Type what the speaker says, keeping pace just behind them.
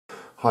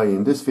Hi,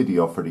 in this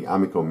video for the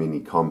Amiko Mini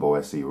Combo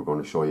SE we're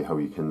going to show you how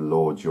you can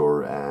load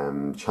your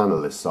channel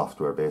list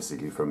software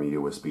basically from a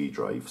USB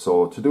drive.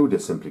 So to do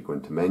this, simply go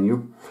into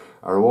menu,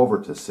 arrow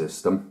over to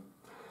system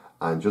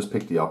and just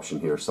pick the option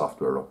here,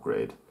 software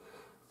upgrade.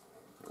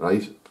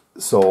 Right,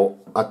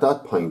 so at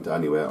that point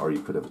anyway, or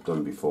you could have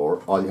done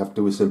before, all you have to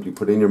do is simply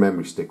put in your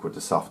memory stick with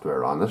the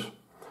software on it.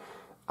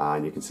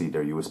 And you can see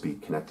they're USB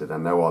connected,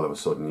 and now all of a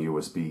sudden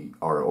USB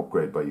or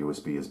upgrade by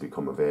USB has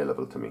become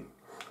available to me.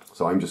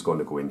 So I'm just going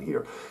to go in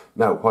here.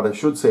 Now what I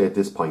should say at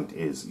this point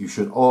is you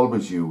should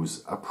always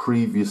use a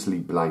previously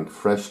blank,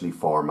 freshly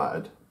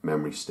formatted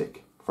memory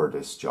stick for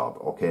this job,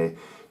 okay?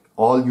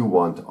 All you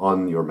want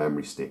on your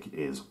memory stick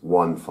is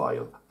one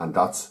file, and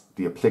that's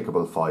the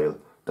applicable file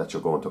that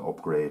you're going to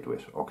upgrade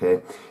with,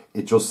 okay?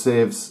 It just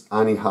saves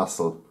any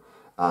hassle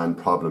and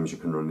problems you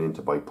can run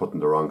into by putting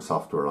the wrong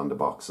software on the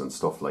box and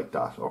stuff like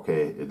that,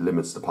 okay? It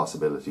limits the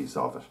possibilities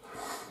of it.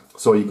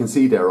 So you can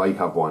see there I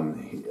have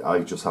one, I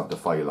just have the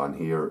file on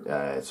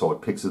here, so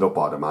it picks it up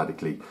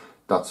automatically.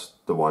 That's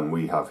the one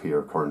we have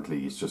here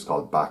currently. It's just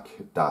called back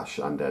dash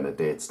and then a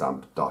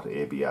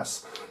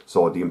datestamp.abs.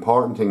 So the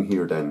important thing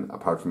here then,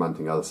 apart from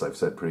anything else I've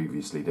said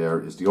previously there,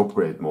 is the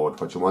upgrade mode.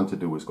 What you want to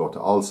do is go to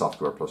all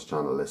software plus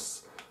channel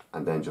lists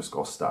and then just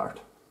go start.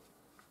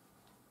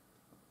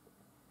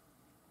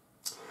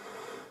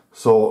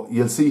 So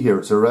you'll see here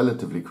it's a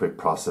relatively quick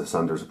process,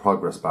 and there's a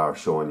progress bar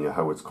showing you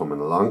how it's coming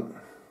along.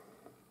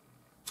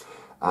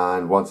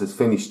 And once it's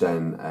finished,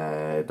 then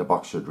the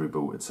box should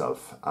reboot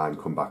itself and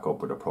come back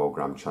up with a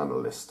program channel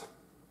list.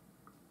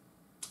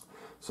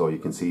 So you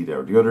can see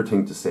there. The other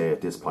thing to say at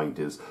this point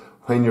is,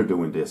 when you're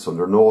doing this,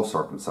 under no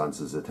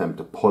circumstances attempt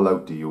to pull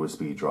out the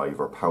USB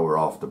drive or power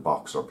off the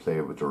box or play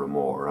with the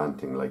remote or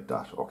anything like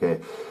that,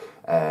 okay?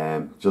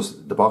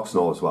 Just the box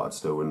knows what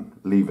it's doing,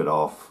 leave it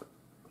off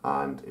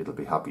and it'll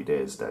be happy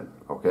days then,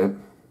 okay?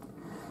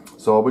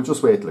 So we'll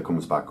just wait till it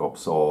comes back up.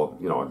 So,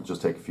 you know, it'll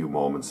just take a few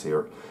moments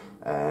here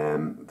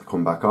to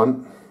come back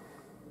on.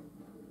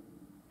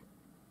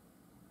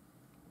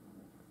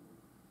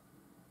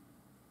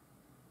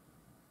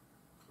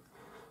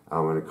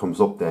 And when it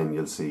comes up, then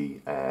you'll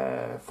see,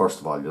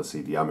 first of all, you'll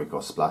see the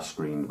Amiko splash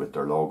screen with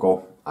their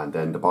logo, and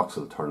then the box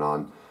will turn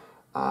on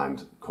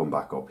and come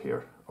back up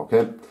here,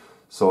 okay?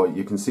 So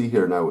you can see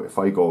here now, if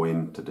I go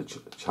into the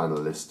channel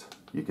list,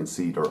 you can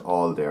see they're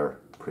all there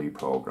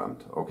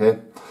pre-programmed, okay?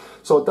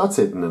 So that's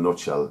it in a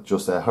nutshell,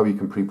 just how you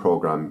can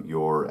pre-program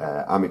your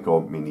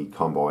Amiko Mini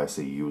Combo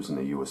SE using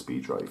a USB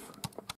drive.